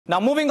Now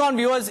moving on,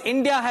 viewers,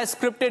 India has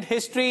scripted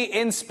history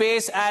in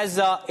space as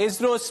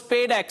ISRO's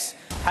SpaceX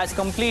has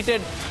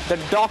completed the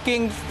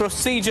docking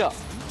procedure.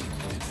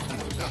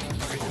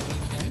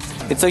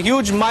 It's a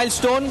huge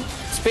milestone.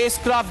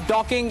 Spacecraft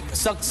docking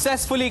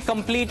successfully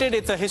completed.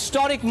 It's a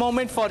historic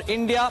moment for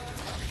India.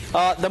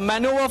 The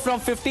maneuver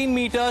from 15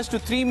 meters to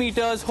 3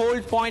 meters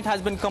hold point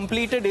has been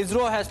completed.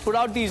 ISRO has put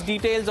out these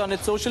details on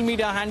its social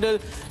media handle.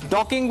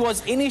 Docking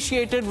was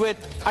initiated with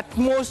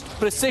utmost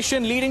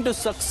precision, leading to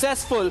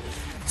successful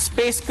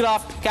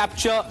spacecraft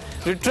capture.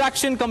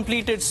 Retraction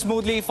completed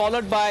smoothly,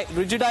 followed by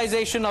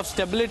rigidization of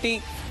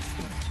stability.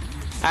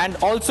 And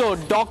also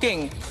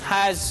docking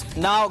has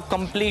now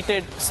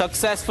completed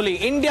successfully.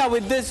 India,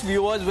 with this,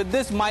 viewers, with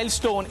this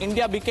milestone,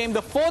 India became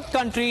the 4th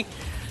country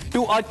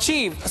to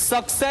achieve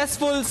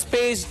successful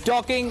space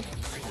docking.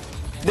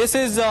 This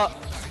is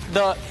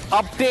the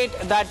update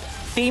that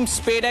Team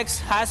SpaceX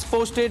has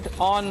posted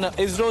on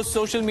ISRO's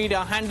social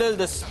media handle.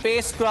 The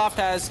spacecraft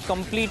has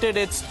completed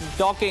its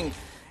docking.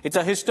 It's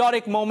a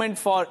historic moment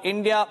for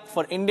India,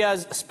 for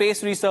India's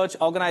space research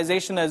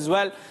organization as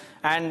well,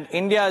 and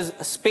India's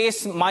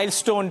space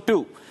milestone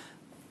too.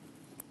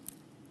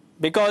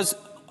 Because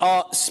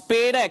a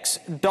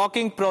SpaceX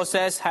docking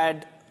process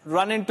had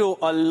run into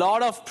a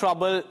lot of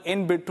trouble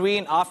in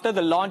between after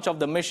the launch of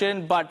the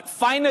mission, but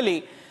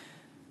finally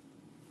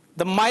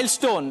the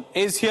milestone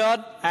is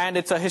here, and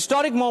it's a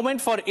historic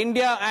moment for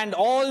India and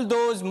all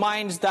those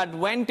minds that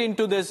went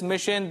into this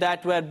mission,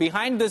 that were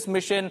behind this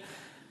mission.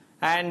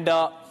 And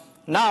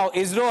now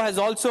ISRO has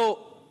also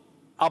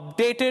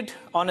updated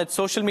on its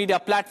social media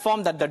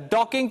platform that the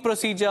docking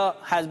procedure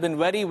has been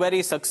very,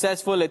 very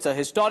successful. It's a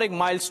historic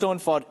milestone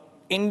for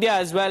India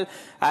as well,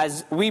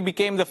 as we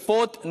became the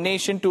 4th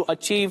nation to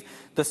achieve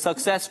the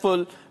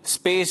successful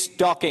space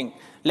docking.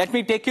 Let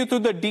me take you through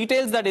the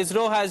details that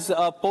ISRO has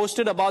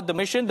posted about the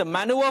mission. The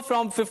maneuver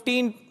from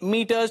 15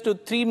 meters to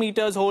 3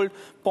 meters hold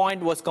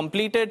point was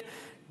completed.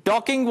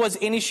 Docking was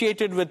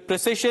initiated with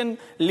precision,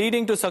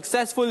 leading to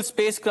successful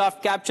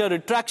spacecraft capture.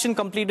 Retraction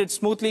completed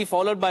smoothly,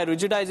 followed by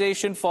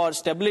rigidization for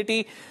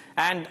stability.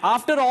 And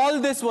after all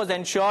this was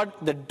ensured,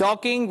 the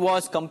docking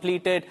was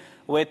completed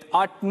with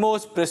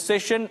utmost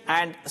precision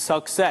and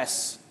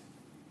success.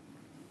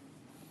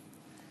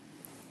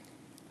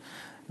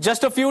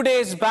 Just a few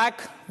days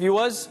back,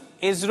 viewers,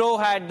 ISRO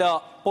had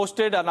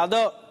posted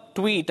another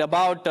tweet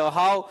about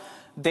how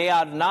they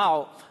are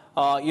now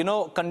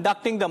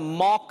conducting the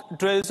mock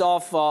drills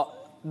of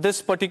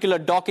this particular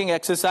docking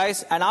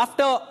exercise. And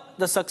after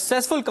the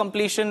successful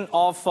completion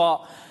of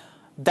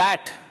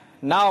that,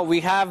 now we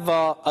have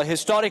a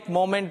historic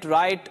moment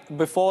right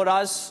before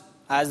us,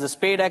 as the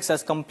SpaceX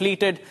has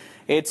completed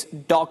its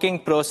docking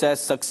process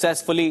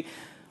successfully.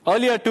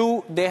 Earlier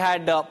too, they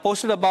had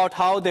posted about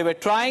how they were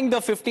trying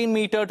the 15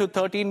 meter to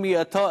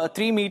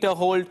 3 meter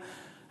hold.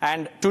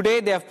 And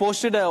today they have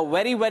posted a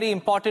very, very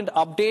important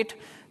update.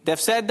 They've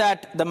said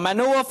that the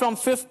maneuver from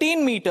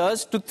 15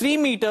 meters to 3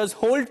 meters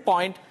hold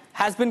point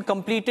has been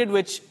completed,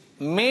 which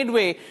made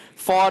way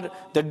for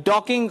the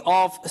docking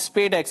of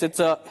SpaceX. It's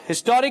a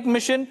historic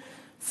mission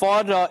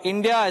for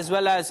India as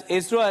well as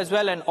ISRO as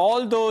well, and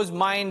all those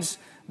minds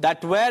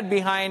that were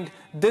behind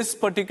this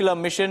particular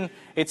mission.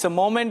 It's a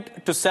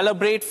moment to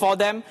celebrate for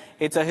them.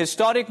 It's a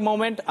historic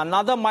moment,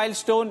 another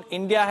milestone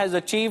India has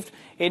achieved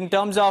in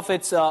terms of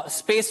its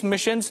space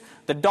missions.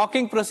 The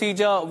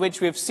procedure, which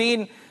we've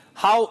seen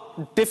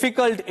how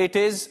difficult it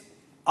is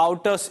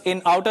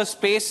in outer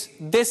space,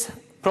 this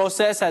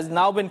process has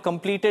now been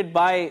completed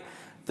by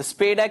the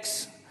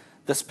SpaceX,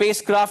 the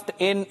spacecraft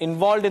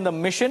involved in the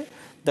mission.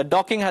 The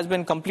docking has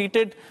been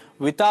completed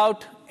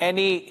without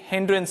any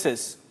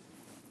hindrances.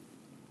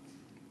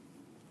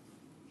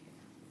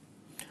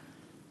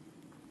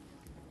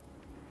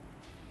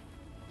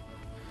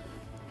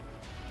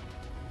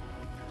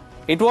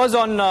 It was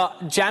on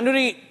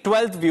January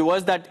 12th,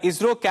 viewers, that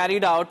ISRO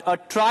carried out a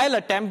trial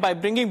attempt by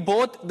bringing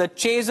both the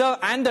chaser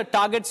and the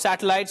target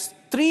satellites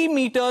 3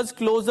 meters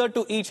closer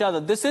to each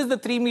other. This is the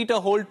 3 meter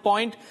hold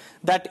point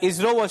that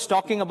ISRO was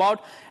talking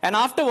about. And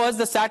afterwards,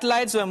 the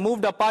satellites were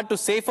moved apart to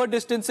safer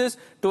distances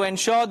to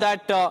ensure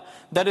that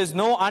there is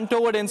no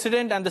untoward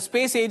incident. And the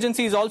space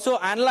agency is also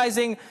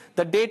analyzing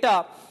the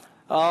data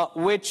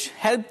which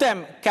helped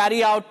them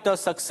carry out the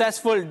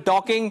successful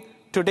docking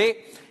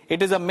today.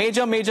 It is a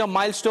major, major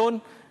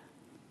milestone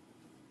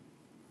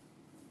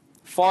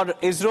for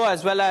ISRO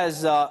as well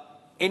as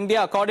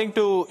India. According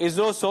to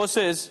ISRO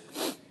sources,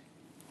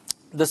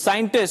 the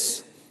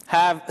scientists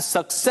have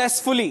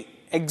successfully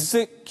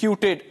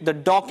executed the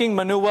docking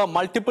maneuver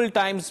multiple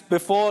times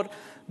before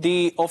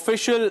the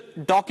official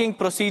docking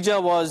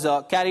procedure was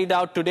carried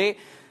out today.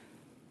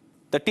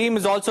 The team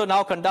is also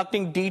now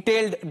conducting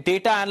detailed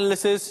data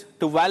analysis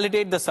to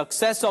validate the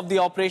success of the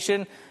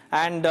operation,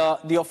 and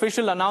the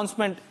official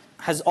announcement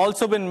has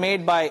also been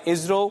made by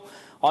ISRO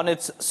on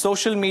its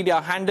social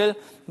media handle.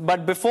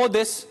 But before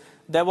this,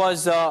 there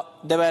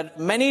were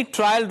many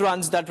trial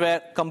runs that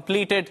were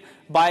completed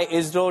by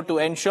ISRO to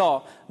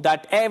ensure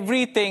that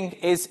everything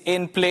is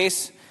in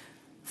place.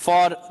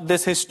 for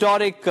this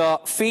historic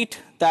feat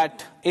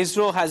that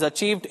ISRO has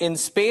achieved in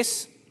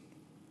space.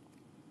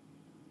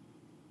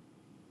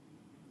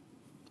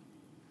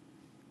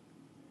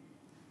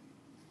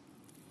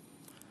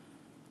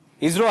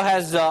 ISRO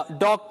has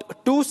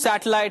docked 2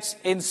 satellites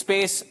in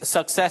space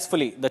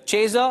successfully. The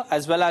Chaser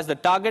as well as the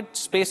Target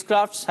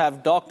spacecrafts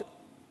have docked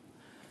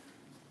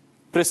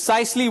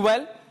precisely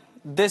well.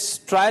 This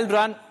trial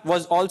run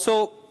was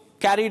also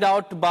carried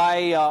out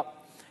by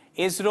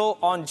ISRO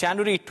on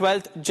January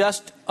 12th,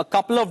 just a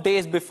couple of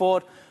days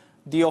before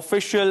the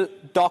official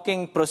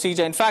docking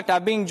procedure. In fact,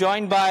 I'm being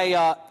joined by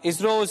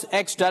ISRO's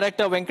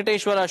ex-director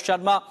Venkateshwara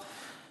Sharma.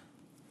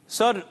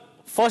 Sir,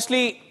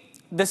 firstly,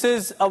 this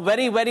is a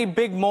very, very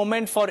big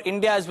moment for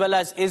India as well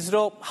as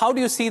ISRO. How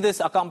do you see this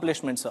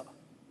accomplishment, sir?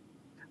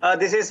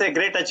 This is a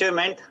great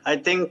achievement. I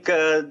think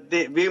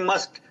we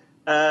must,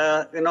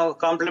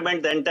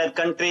 compliment the entire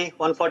country,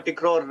 140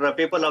 crore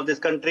people of this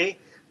country,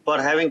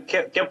 for having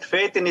kept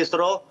faith in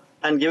ISRO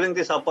and giving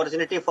this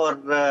opportunity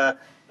for,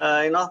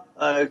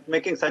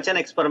 making such an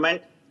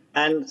experiment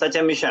and such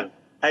a mission.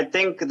 I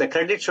think the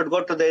credit should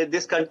go to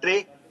this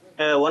country,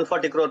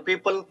 140 crore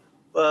people,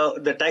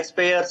 the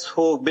taxpayers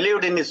who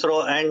believed in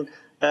ISRO and,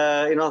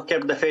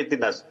 kept the faith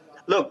in us.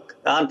 Look,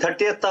 on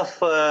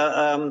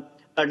 30th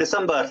of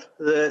December,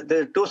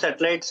 the 2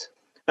 satellites,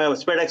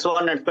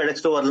 SpaceX-1 and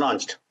SpaceX-2 were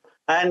launched.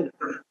 And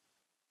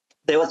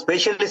they were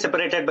spatially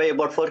separated by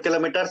about 4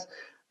 kilometers.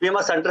 We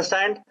must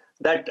understand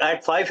that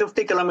at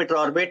 550 kilometer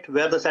orbit,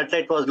 where the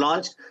satellite was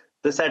launched,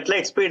 the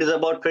satellite speed is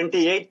about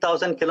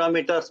 28,000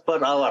 kilometers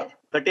per hour.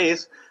 That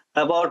is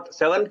about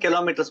 7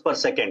 kilometers per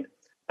second.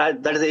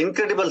 That is an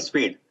incredible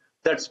speed.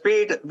 That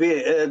speed,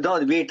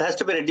 it has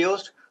to be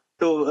reduced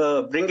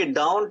to bring it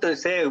down to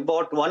say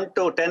about 1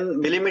 to 10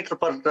 millimeter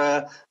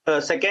per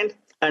second,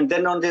 and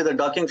then only the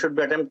docking should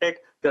be attempted.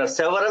 There are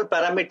several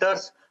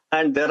parameters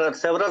and there are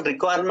several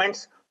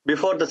requirements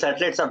before the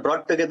satellites are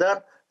brought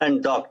together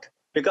and docked,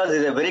 because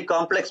it's a very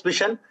complex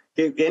mission.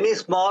 If any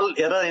small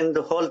error in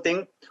the whole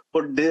thing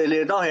would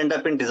end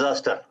up in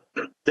disaster.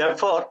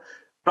 Therefore,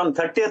 from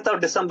 30th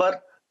of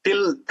December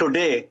till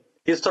today,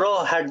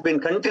 ISRO had been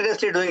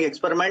continuously doing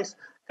experiments,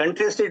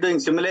 continuously doing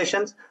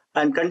simulations,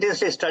 and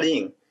continuously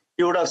studying.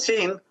 You would have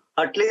seen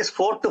at least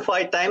 4 to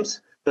 5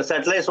 times the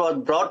satellites were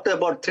brought to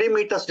about 3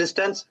 meters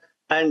distance,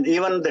 and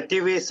even the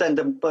TVs and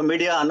the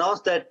media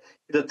announced that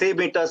the 3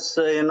 meters,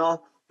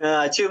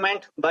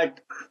 achievement. But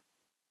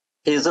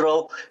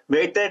ISRO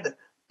waited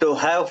to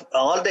have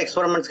all the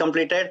experiments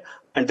completed,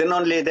 and then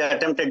only they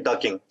attempted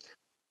docking.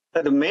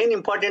 The main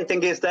important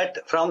thing is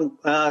that from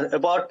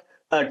about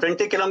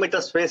 20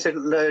 kilometers space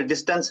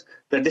distance,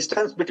 the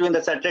distance between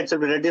the satellites will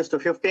be reduced to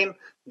 15,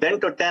 then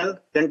to 10,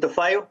 then to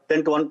 5,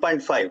 then to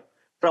 1.5.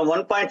 From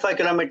 1.5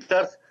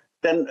 kilometers,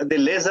 then the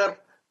laser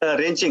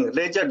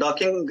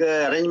docking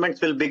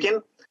arrangements will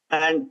begin,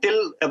 and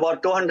till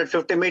about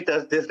 250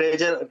 meters, this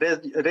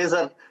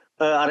laser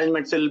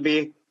arrangements will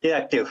be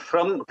active.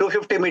 From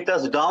 250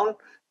 meters down,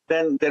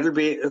 then there will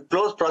be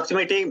close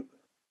proximity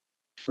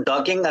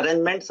docking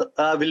arrangements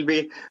will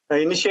be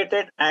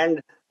initiated,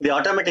 and the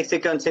automatic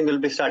sequencing will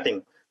be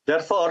starting.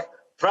 Therefore,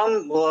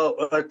 from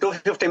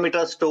 250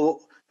 meters to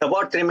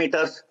about 3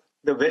 meters,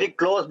 the very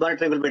close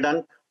monitoring will be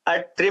done.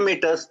 At 3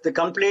 meters, the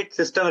complete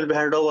system will be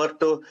handed over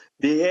to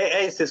the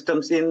AI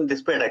systems in the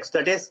SpaceX.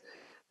 That is,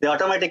 the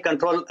automatic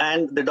control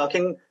and the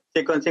docking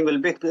sequencing will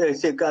be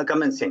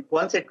commencing.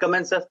 Once it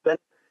commences, then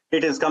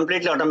it is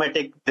completely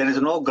automatic. There is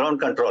no ground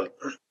control.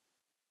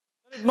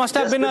 It must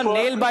have been a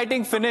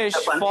nail-biting finish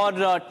for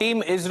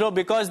Team ISRO,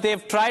 because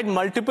they've tried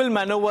multiple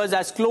maneuvers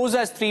as close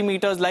as 3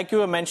 meters, like you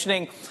were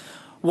mentioning.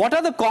 What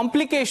are the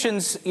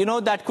complications,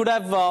 that could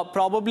have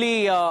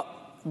probably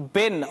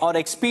been or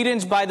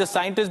experienced by the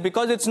scientists?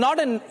 Because it's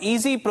not an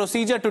easy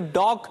procedure to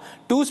dock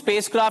 2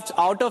 spacecrafts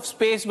out of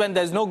space when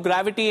there's no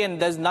gravity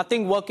and there's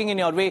nothing working in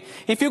your way.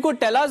 If you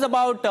could tell us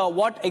about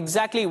what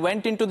exactly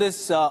went into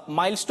this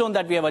milestone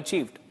that we have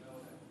achieved.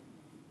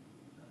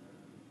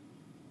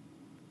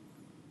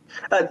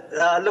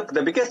 Look,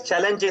 the biggest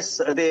challenge is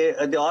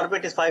the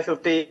orbit is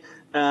 550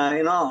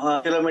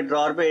 kilometer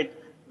orbit,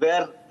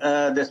 where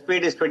the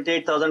speed is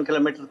 28,000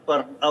 kilometers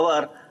per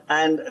hour,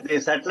 and the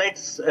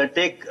satellites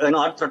take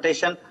Earth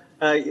rotation.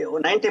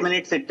 90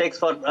 minutes it takes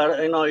for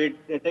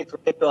it takes to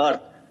take to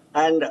Earth,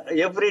 and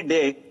every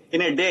day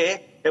in a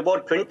day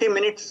about 20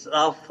 minutes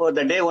of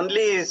the day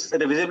only is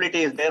the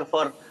visibility is there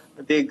for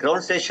the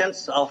ground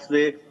stations of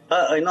the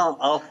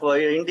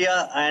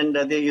India and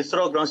the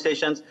ISRO ground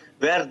stations,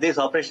 where these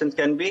operations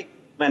can be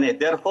managed.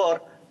 Therefore,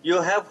 you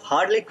have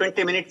hardly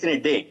 20 minutes in a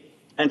day,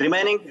 and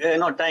remaining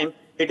time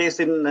it is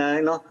in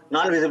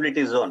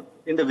non-visibility zone.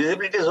 In the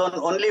visibility zone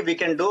only we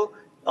can do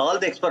all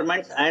the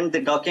experiments, and the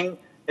docking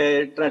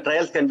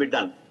trials can be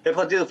done.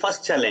 Therefore, this is the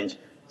first challenge.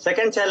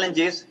 Second challenge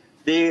is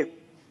the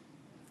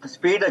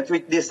speed at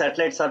which these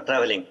satellites are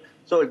traveling.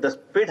 So the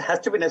speed has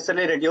to be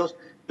necessarily reduced,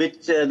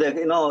 which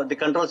the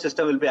control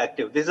system will be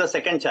active. This is the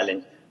second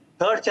challenge.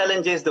 Third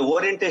challenge is the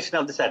orientation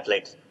of the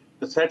satellites.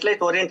 The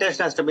satellite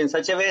orientation has to be in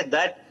such a way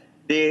that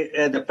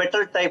the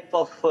petal type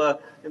of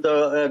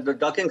the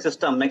docking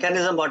system,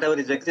 mechanism, whatever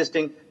is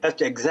existing, has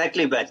to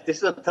exactly match. This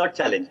is the third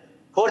challenge.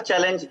 Fourth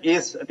challenge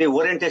is the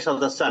orientation of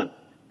the sun.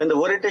 When the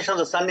orientation of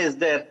the sun is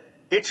there,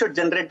 it should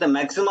generate the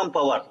maximum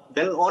power.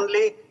 Then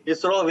only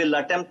ISRO will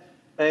attempt,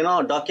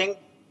 docking,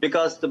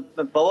 because the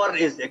power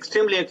is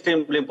extremely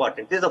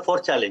important. This is the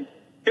fourth challenge.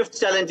 Fifth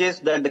challenge is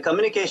that the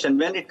communication,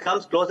 when it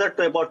comes closer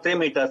to about 3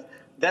 meters,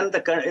 then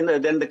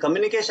the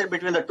communication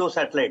between the two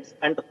satellites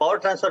and the power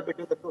transfer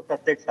between the two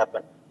satellites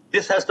happen.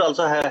 This has to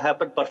also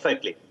happen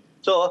perfectly.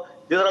 So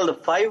these are all the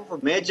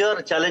 5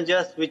 major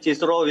challenges which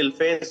ISRO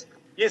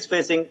is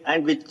facing,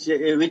 and which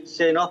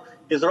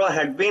ISRO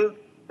had been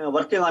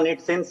working on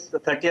it since the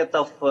 30th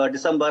of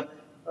December.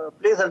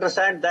 Please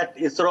understand that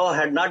ISRO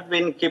had not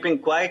been keeping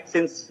quiet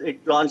since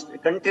it launched.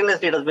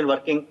 Continuously it has been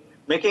working,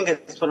 making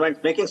experiments,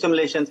 making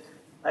simulations.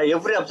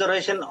 Every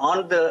observation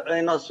on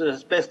the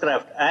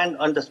spacecraft and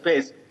on the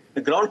space,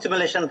 the ground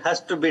simulation has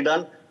to be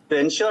done to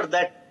ensure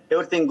that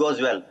everything goes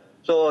well.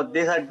 So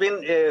this had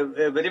been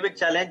a very big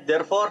challenge.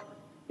 Therefore,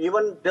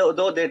 even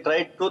though they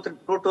tried two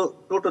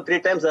to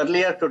three times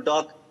earlier to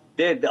dock,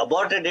 they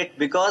aborted it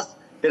because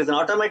there is an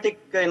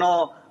automatic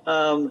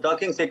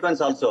docking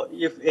sequence also.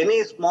 If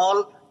any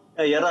small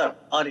error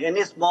or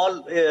any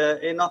small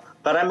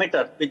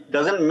parameter which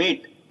doesn't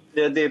meet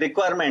the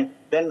requirement,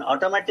 then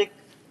automatic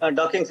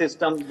docking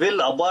system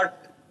will abort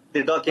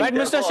the docking. Right,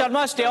 Mr.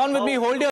 Sharma, stay on with me. Hold your